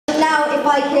if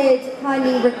I could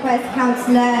kindly request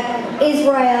Councillor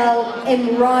Israel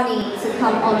Imrani to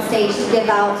come on stage to give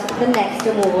out the next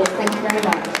award. Thank you very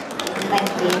much. Thank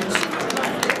you.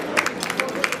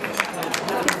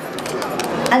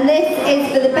 And this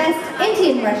is for the best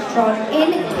Indian restaurant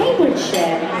in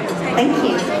Cambridgeshire. Thank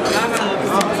you.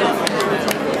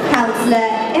 Councillor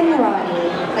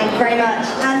Imrani. Thank you very much.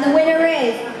 And the winner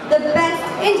is the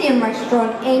best Indian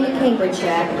restaurant in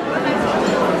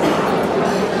Cambridgeshire.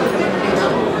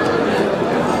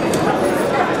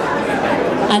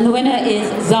 And the winner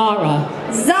is Zara.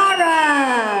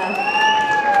 Zara!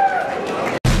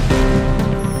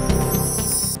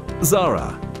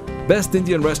 Zara, best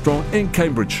Indian restaurant in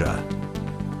Cambridgeshire.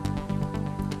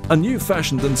 A new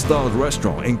fashioned and styled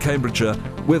restaurant in Cambridgeshire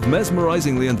with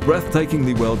mesmerisingly and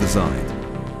breathtakingly well designed.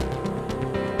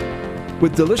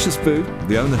 With delicious food,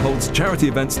 the owner holds charity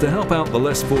events to help out the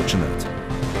less fortunate.